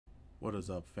What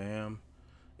is up, fam?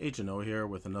 H&O here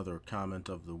with another comment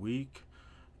of the week.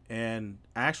 And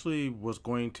actually was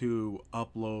going to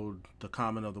upload the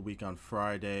comment of the week on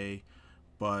Friday,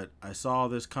 but I saw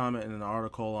this comment in an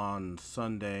article on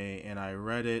Sunday and I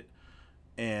read it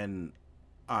and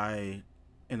I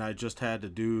I just had to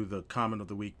do the comment of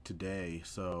the week today.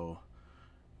 So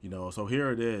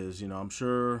here it is. I'm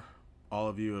sure all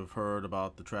of you have heard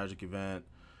about the tragic event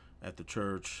at the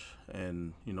church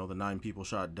and the 9 people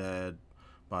shot dead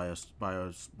by a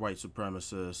white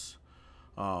supremacist.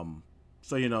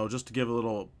 Just to give a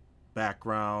little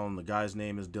background, the guy's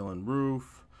name is Dylan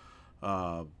Roof.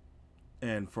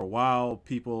 And for a while,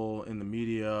 people in the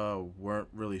media weren't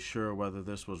really sure whether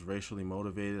this was racially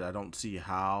motivated. I don't see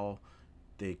how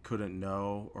they couldn't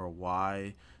know or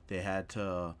why they had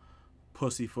to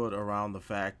pussyfoot around the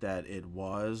fact that it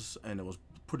was, and it was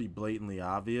pretty blatantly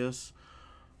obvious.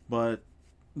 But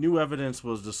new evidence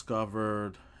was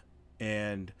discovered,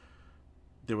 and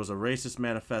there was a racist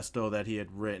manifesto that he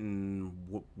had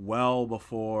written well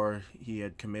before he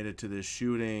had committed to this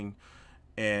shooting.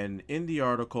 And in the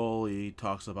article, he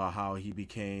talks about how he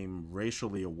became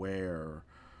racially aware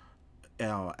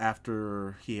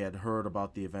after he had heard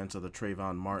about the events of the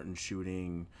Trayvon Martin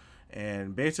shooting.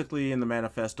 And basically, in the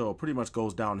manifesto, it pretty much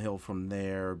goes downhill from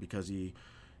there because he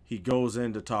goes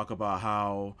in to talk about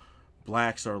how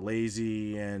blacks are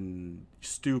lazy and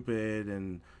stupid,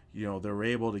 and they're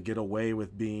able to get away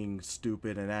with being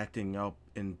stupid and acting up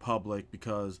in public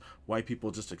because white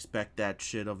people just expect that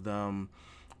shit of them,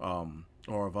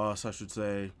 or of us, I should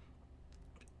say.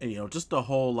 And just a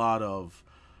whole lot of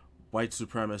white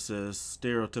supremacist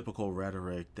stereotypical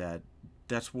rhetoric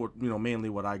that's what mainly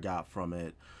what I got from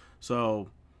it. So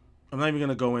I'm not even going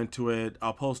to go into it.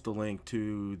 I'll post a link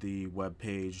to the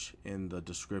webpage in the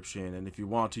description, and if you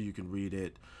want to, you can read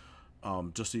it,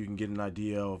 just so you can get an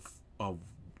idea of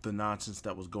the nonsense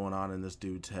that was going on in this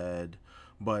dude's head.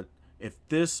 But if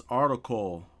this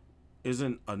article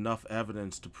isn't enough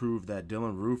evidence to prove that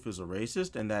Dylan Roof is a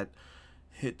racist and that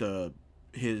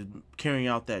his carrying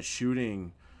out that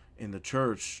shooting in the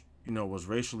church, was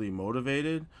racially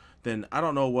motivated, then I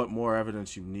don't know what more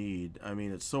evidence you need. I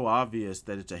mean, it's so obvious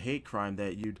that it's a hate crime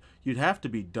that you'd have to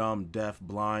be dumb, deaf,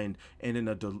 blind, and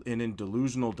in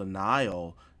delusional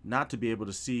denial not to be able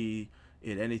to see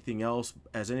it anything else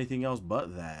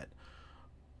but that.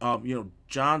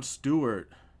 Jon Stewart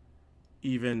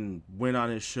even went on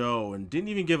his show and didn't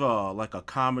even give a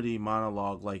comedy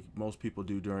monologue like most people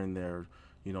do during their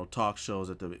talk shows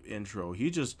at the intro.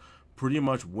 He just pretty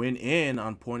much went in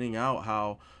on pointing out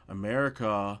how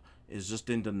America is just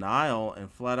in denial and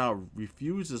flat out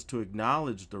refuses to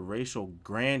acknowledge the racial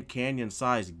Grand Canyon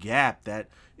sized gap that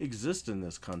exists in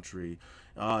this country.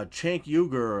 Cenk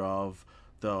Uygur of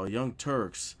the Young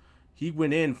Turks, he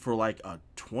went in for like a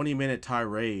 20-minute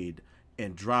tirade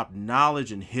and dropped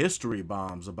knowledge and history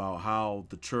bombs about how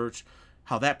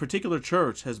that particular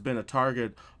church has been a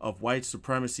target of white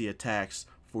supremacy attacks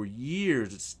for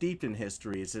years. It's steeped in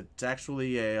history. It's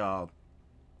actually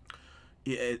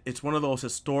it's one of those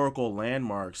historical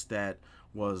landmarks that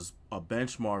was a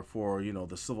benchmark for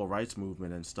the civil rights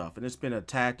movement and stuff. And it's been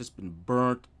attacked. It's been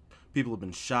burnt. People have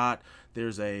been shot.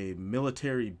 There's a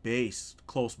military base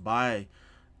close by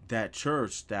that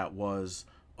church that was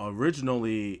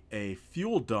originally a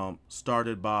fuel dump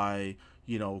started by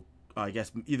I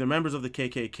guess either members of the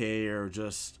KKK or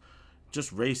just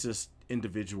racist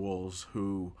individuals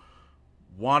who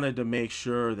wanted to make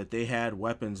sure that they had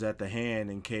weapons at the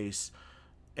hand in case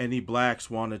any blacks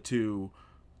wanted to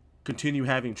continue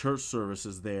having church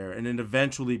services there. And it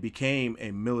eventually became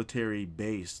a military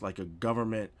base, like a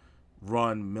government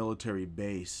run military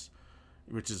base,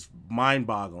 which is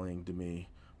mind-boggling to me.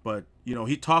 But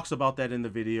he talks about that in the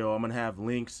video. I'm gonna have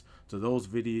links to those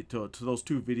to those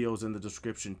 2 videos in the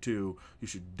description too. You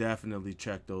should definitely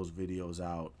check those videos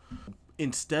out.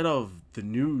 Instead of the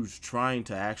news trying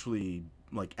to actually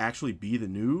be the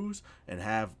news and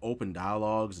have open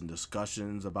dialogues and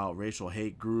discussions about racial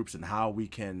hate groups and how we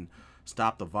can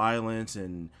stop the violence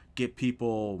and get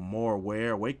people more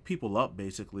aware, wake people up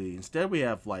basically. Instead we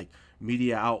have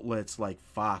media outlets like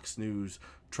Fox News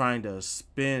trying to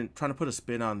put a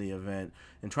spin on the event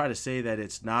and try to say that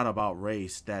it's not about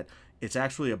race, that it's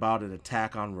actually about an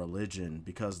attack on religion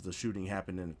because the shooting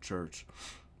happened in a church.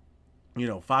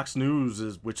 Fox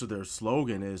News which their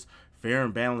slogan is fair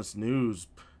and balanced news,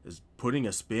 is putting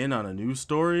a spin on a news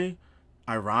story.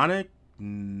 Ironic?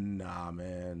 Nah,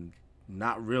 man,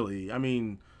 not really. I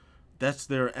mean, that's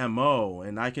their MO,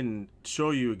 and I can show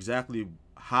you exactly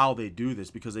how they do this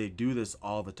because they do this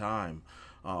all the time.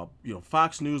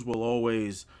 Fox News will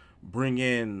always bring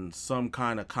in some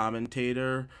kind of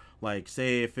commentator Like,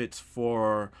 say if it's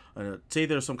for, say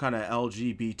there's some kind of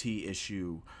LGBT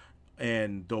issue,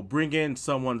 and they'll bring in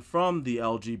someone from the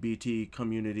LGBT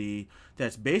community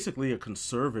that's basically a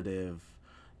conservative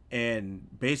and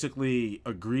basically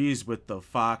agrees with the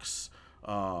Fox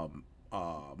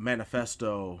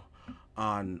manifesto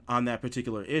on that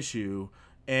particular issue,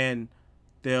 and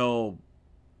they'll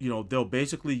they'll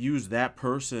basically use that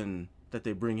person that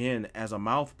they bring in as a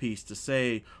mouthpiece to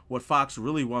say what Fox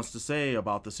really wants to say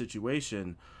about the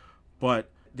situation, but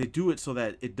they do it so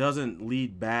that it doesn't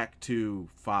lead back to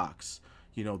Fox.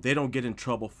 They don't get in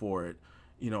trouble for it.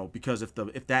 Because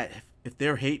if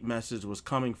their hate message was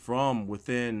coming from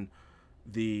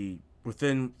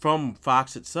from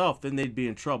Fox itself, then they'd be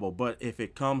in trouble. But if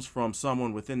it comes from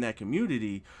someone within that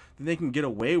community, then they can get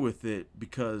away with it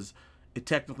because it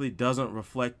technically doesn't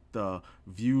reflect the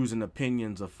views and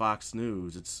opinions of Fox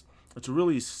News. It's a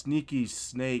really sneaky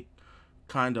snake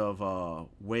kind of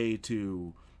way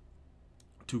to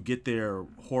get their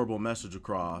horrible message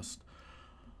across.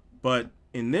 But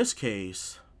in this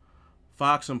case,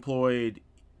 Fox employed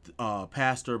a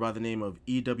pastor by the name of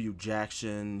E.W.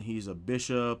 Jackson. He's a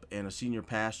bishop and a senior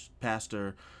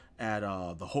pastor at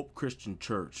the Hope Christian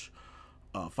Church.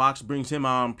 Fox brings him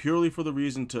on purely for the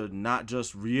reason to not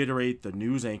just reiterate the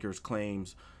news anchor's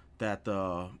claims that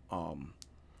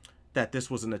that this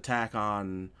was an attack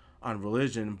on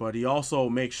religion, but he also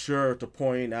makes sure to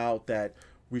point out that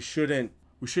we shouldn't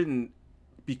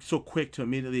be so quick to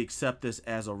immediately accept this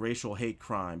as a racial hate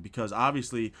crime, because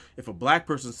obviously if a black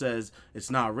person says it's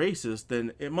not racist,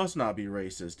 then it must not be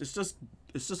racist.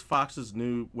 It's just Fox's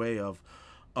new way of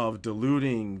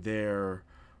diluting their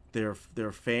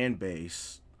fan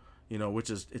base, which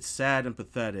is, it's sad and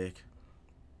pathetic,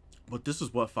 but this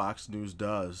is what Fox News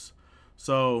does.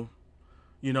 So,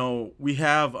 we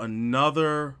have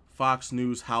another Fox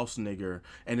News house nigger,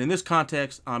 and in this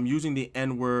context, I'm using the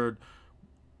N-word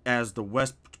as the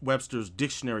Webster's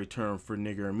dictionary term for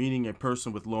nigger, meaning a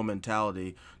person with low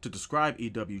mentality, to describe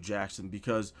E.W. Jackson,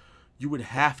 because you would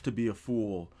have to be a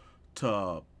fool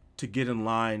to get in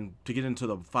line, to get into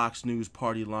the Fox News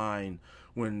party line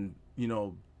when,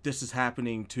 this is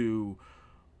happening to,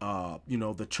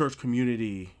 the church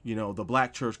community, the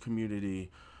black church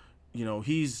community. He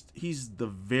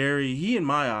in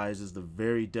my eyes is the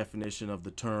very definition of the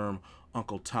term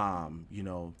Uncle Tom,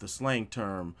 the slang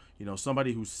term,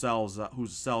 somebody who sells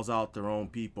out their own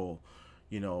people,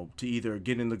 to either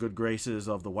get in the good graces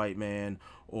of the white man,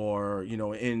 or,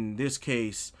 in this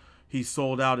case, he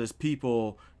sold out his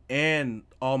people and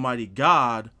Almighty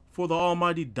God for the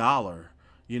almighty dollar.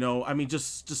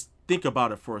 Just think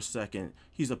about it for a second.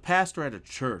 He's a pastor at a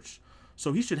church,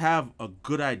 so he should have a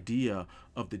good idea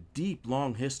of the deep,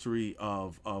 long history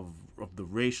of the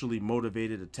racially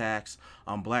motivated attacks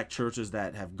on black churches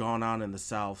that have gone on in the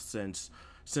South since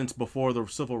before the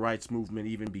civil rights movement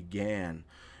even began.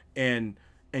 And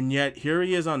yet here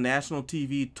he is on national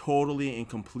TV totally and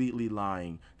completely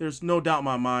lying. There's no doubt in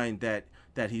my mind that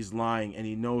he's lying, and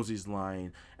he knows he's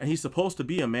lying. And he's supposed to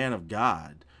be a man of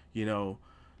God.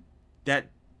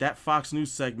 That Fox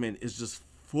News segment is just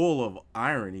full of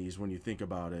ironies when you think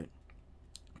about it.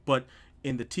 But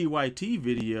in the TYT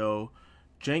video,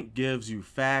 Cenk gives you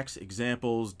facts,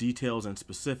 examples, details, and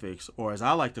specifics, or as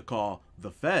I like to call,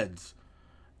 the feds,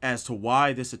 as to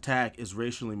why this attack is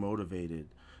racially motivated.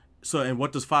 So, and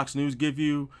what does Fox News give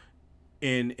you?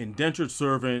 An indentured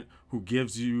servant who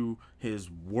gives you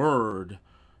his word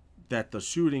that the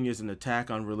shooting is an attack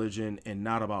on religion and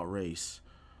not about race.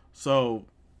 So,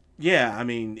 yeah,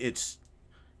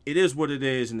 it is what it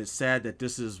is, and it's sad that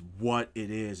this is what it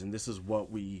is, and this is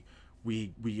what we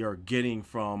are getting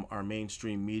from our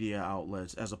mainstream media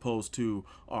outlets, as opposed to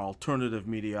our alternative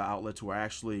media outlets who are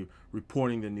actually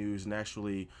reporting the news and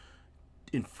actually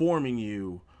informing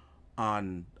you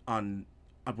on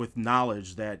with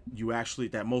knowledge that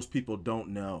most people don't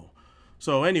know.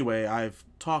 So anyway, I've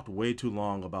talked way too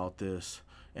long about this,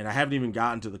 and I haven't even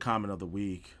gotten to the comment of the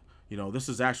week. This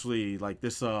is actually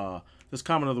this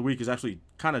comment of the week is actually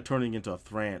kind of turning into a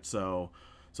rant. So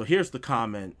here's the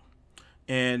comment.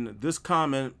 And this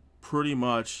comment pretty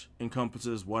much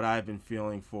encompasses what I've been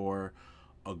feeling for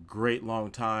a great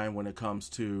long time when it comes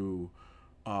to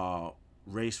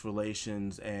race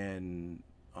relations and,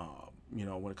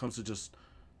 when it comes to just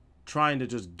trying to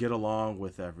just get along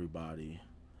with everybody.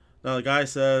 Now, the guy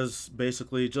says,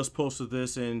 basically, just posted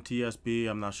this in TSB.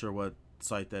 I'm not sure what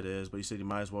site that is, but he said he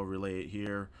might as well relay it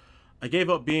here. I gave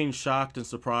up being shocked and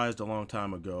surprised a long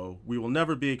time ago. We will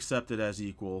never be accepted as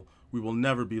equal. We will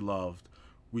never be loved.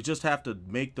 We just have to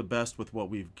make the best with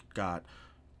what we've got.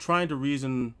 Trying to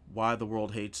reason why the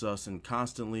world hates us and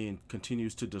constantly and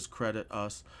continues to discredit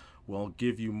us will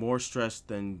give you more stress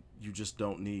than you just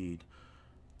don't need.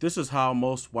 This is how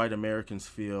most white Americans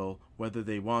feel, whether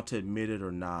they want to admit it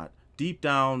or not. Deep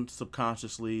down,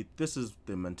 subconsciously, this is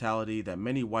the mentality that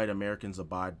many white Americans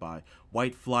abide by.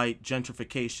 White flight,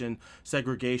 gentrification,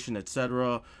 segregation,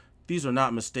 etc. These are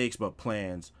not mistakes but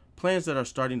plans. Plans that are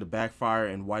starting to backfire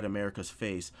in white America's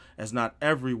face, as not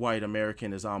every white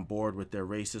American is on board with their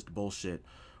racist bullshit.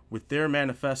 With their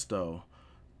manifesto,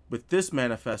 with this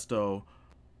manifesto,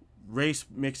 race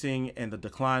mixing and the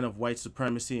decline of white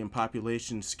supremacy and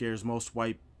population scares most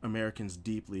white Americans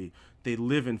deeply. They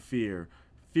live in fear.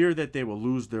 Fear that they will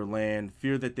lose their land,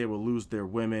 fear that they will lose their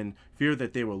women, fear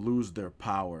that they will lose their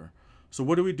power. So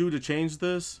what do we do to change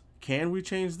this? Can we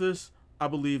change this? I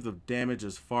believe the damage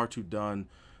is far too done.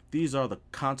 These are the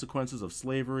consequences of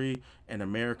slavery and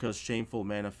America's shameful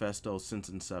manifesto since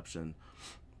inception.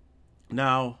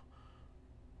 Now,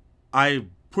 I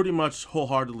pretty much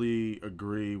wholeheartedly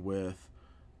agree with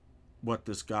what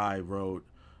this guy wrote.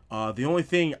 The only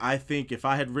thing I think, if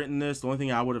I had written this, the only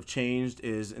thing I would have changed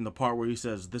is in the part where he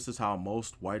says, this is how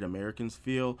most white Americans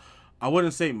feel. I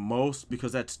wouldn't say most,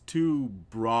 because that's too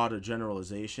broad a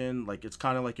generalization. Like, it's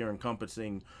kind of like you're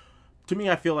encompassing, to me,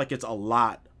 I feel like it's a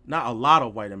lot. Not a lot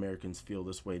of white Americans feel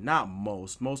this way. Not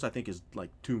most. Most, I think, is like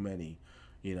too many,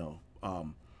 you know.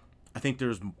 I think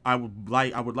I would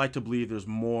like to believe there's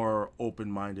more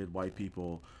open-minded white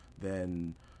people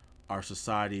than our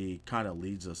society kind of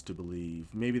leads us to believe.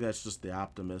 Maybe that's just the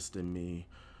optimist in me,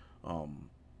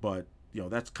 but you know,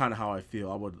 that's kind of how I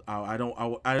feel.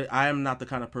 I am not the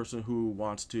kind of person who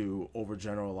wants to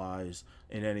overgeneralize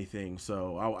in anything.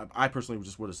 So I personally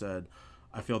just would have said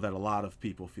I feel that a lot of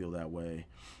people feel that way.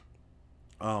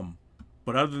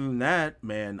 But other than that,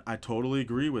 man, I totally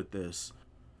agree with this.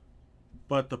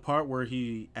 But the part where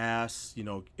he asks, you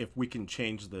know, if we can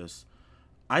change this,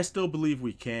 I still believe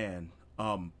we can.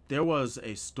 There was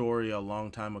a story a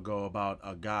long time ago about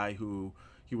a guy who,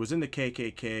 he was in the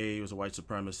KKK, he was a white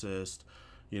supremacist,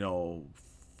 you know,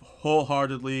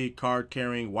 wholeheartedly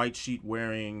card-carrying, white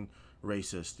sheet-wearing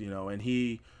racist, you know,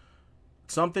 and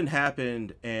something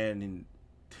happened and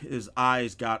his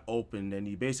eyes got opened and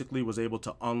he basically was able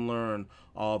to unlearn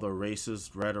all the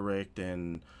racist rhetoric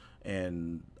and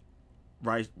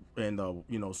right, and the,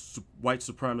 you know, white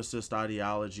supremacist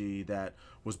ideology that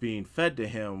was being fed to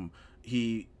him.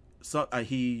 He stopped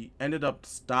being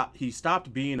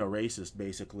a racist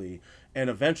basically, and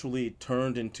eventually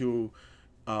turned into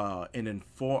law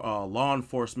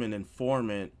enforcement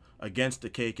informant against the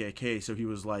KKK. So he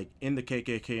was like in the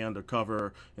KKK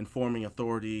undercover, informing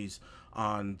authorities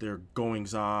on their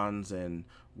goings-ons and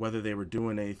whether they were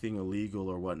doing anything illegal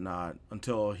or whatnot,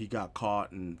 until he got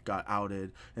caught and got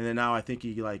outed. And then now I think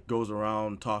he like goes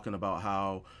around talking about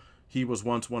how he was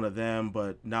once one of them,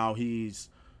 but now he's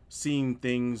seeing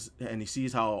things and he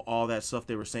sees how all that stuff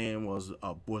they were saying was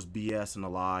BS and a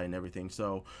lie and everything.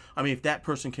 So I mean, if that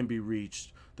person can be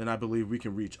reached, then I believe we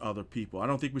can reach other people. I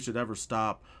don't think we should ever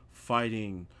stop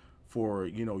fighting for,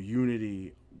 you know,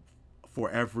 unity for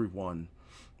everyone.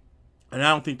 And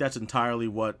I don't think that's entirely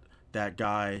what that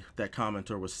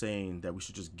commenter was saying, that we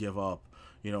should just give up.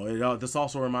 You know, this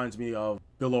also reminds me of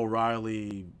Bill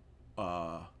O'Reilly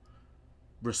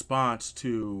response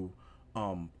to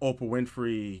Oprah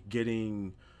Winfrey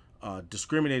getting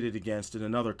discriminated against in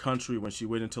another country when she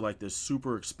went into like this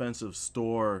super expensive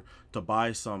store to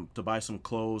buy some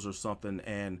clothes or something,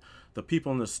 and the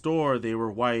people in the store, they were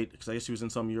white, because I guess she was in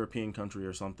some European country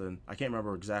or something. I can't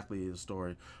remember exactly the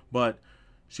story, but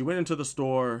she went into the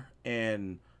store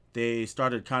and they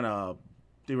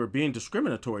were being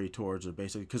discriminatory towards her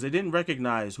basically, because they didn't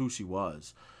recognize who she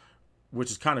was, which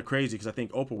is kind of crazy because I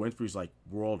think Oprah Winfrey's like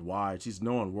worldwide. She's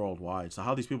known worldwide. So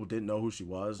how these people didn't know who she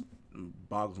was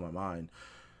boggles my mind.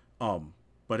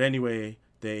 But anyway,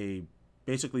 they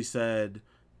basically said,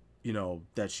 you know,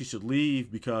 that she should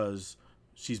leave because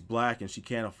she's black and she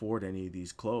can't afford any of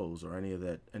these clothes or any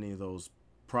of those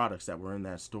products that were in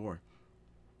that store.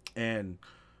 And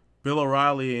Bill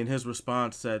O'Reilly, in his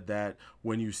response, said that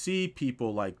when you see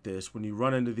people like this, when you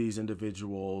run into these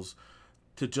individuals,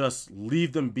 to just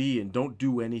leave them be and don't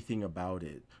do anything about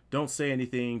it. Don't say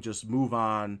anything, just move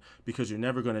on, because you're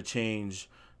never going to change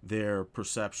their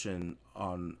perception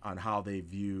on how they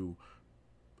view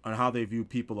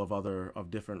people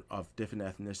of different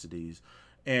ethnicities.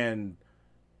 And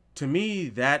to me,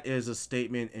 that is a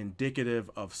statement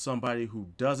indicative of somebody who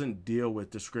doesn't deal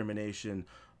with discrimination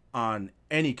on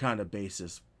any kind of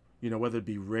basis, you know, whether it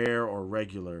be rare or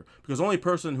regular. Because the only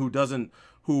person who,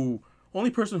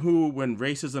 when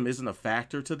racism isn't a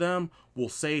factor to them, will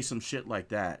say some shit like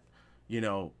that, you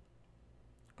know.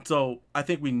 So I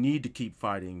think we need to keep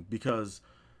fighting, because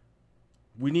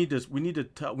we need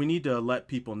to let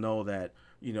people know that,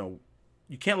 you know,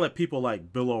 you can't let people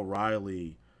like Bill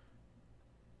O'Reilly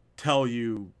tell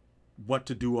you what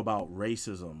to do about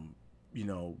racism. You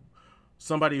know,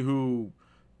 somebody who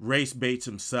race baits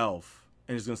himself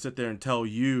and is going to sit there and tell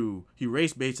you, he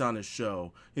race baits on his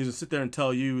show. He's going to sit there and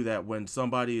tell you that when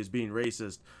somebody is being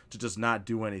racist to just not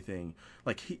do anything.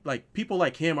 Like people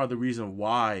like him are the reason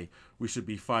why we should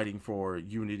be fighting for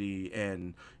unity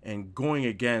and going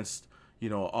against, you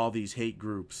know, all these hate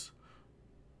groups,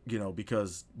 you know,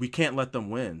 because we can't let them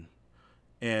win.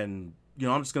 And, you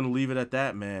know, I'm just going to leave it at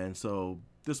that, man. So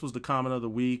this was the comment of the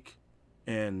week.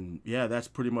 And yeah, that's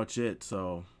pretty much it.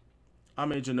 So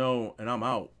I'm Agent O, and I'm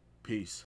out. Peace.